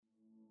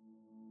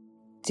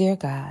Dear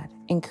God,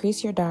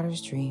 increase your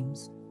daughter's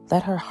dreams.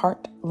 Let her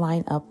heart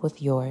line up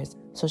with yours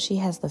so she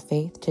has the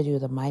faith to do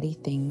the mighty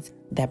things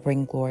that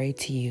bring glory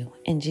to you.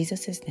 In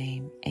Jesus'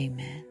 name,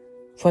 amen.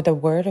 For the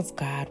word of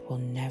God will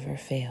never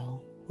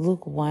fail.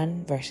 Luke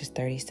 1 verses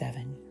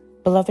 37.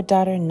 Beloved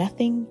daughter,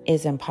 nothing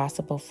is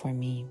impossible for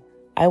me.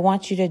 I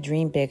want you to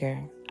dream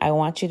bigger. I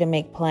want you to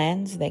make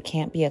plans that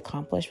can't be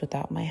accomplished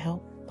without my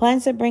help.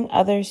 Plans that bring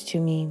others to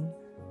me.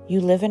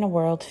 You live in a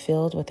world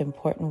filled with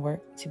important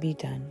work to be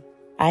done.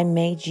 I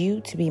made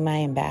you to be my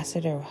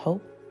ambassador of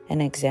hope, an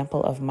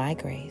example of my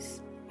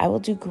grace. I will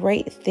do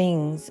great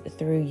things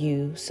through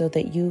you so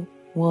that you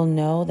will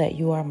know that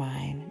you are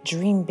mine.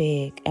 Dream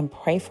big and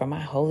pray for my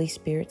Holy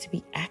Spirit to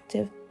be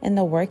active in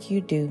the work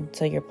you do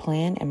till your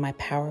plan and my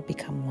power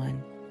become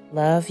one.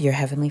 Love your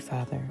Heavenly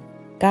Father.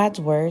 God's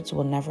words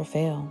will never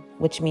fail,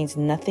 which means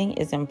nothing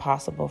is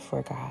impossible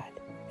for God.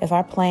 If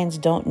our plans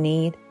don't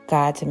need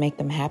God to make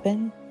them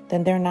happen,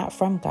 then they're not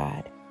from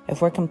God.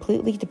 If we're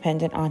completely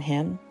dependent on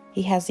Him,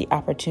 He has the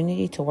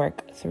opportunity to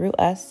work through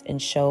us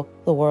and show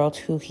the world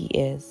who He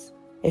is.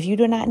 If you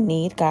do not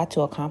need God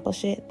to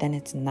accomplish it, then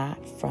it's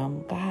not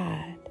from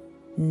God.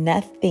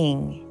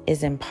 Nothing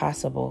is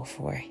impossible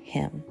for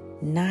Him.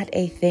 Not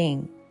a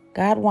thing.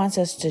 God wants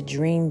us to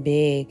dream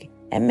big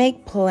and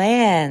make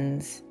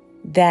plans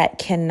that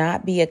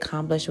cannot be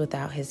accomplished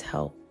without His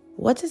help.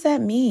 What does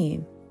that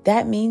mean?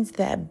 That means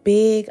that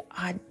big,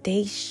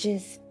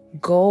 audacious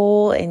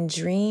goal and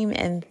dream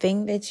and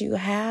thing that you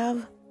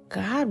have,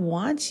 God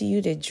wants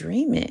you to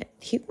dream it.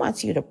 He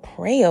wants you to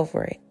pray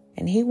over it.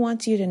 And He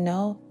wants you to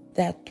know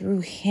that through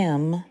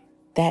Him,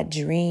 that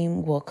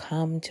dream will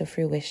come to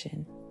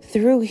fruition.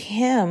 Through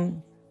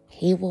Him,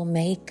 He will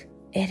make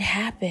it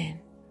happen.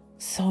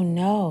 So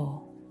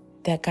know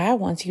that God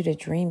wants you to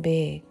dream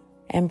big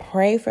and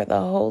pray for the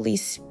Holy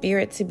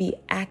Spirit to be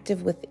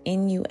active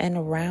within you and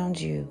around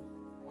you.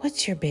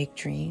 What's your big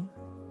dream?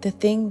 The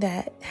thing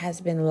that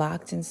has been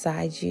locked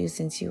inside you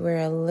since you were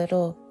a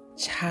little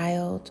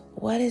child,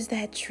 what is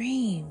that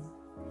dream?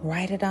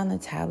 Write it on the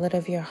tablet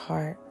of your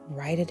heart.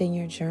 Write it in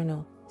your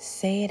journal.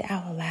 Say it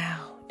out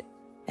loud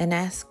and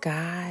ask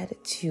God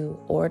to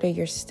order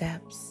your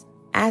steps.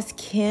 Ask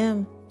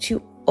Him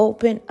to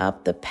open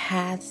up the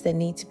paths that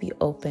need to be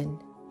opened.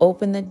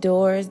 Open the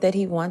doors that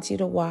He wants you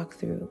to walk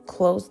through.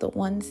 Close the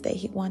ones that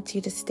He wants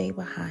you to stay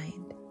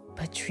behind.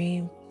 But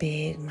dream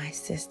big, my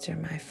sister,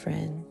 my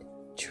friend.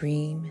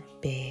 Dream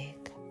big.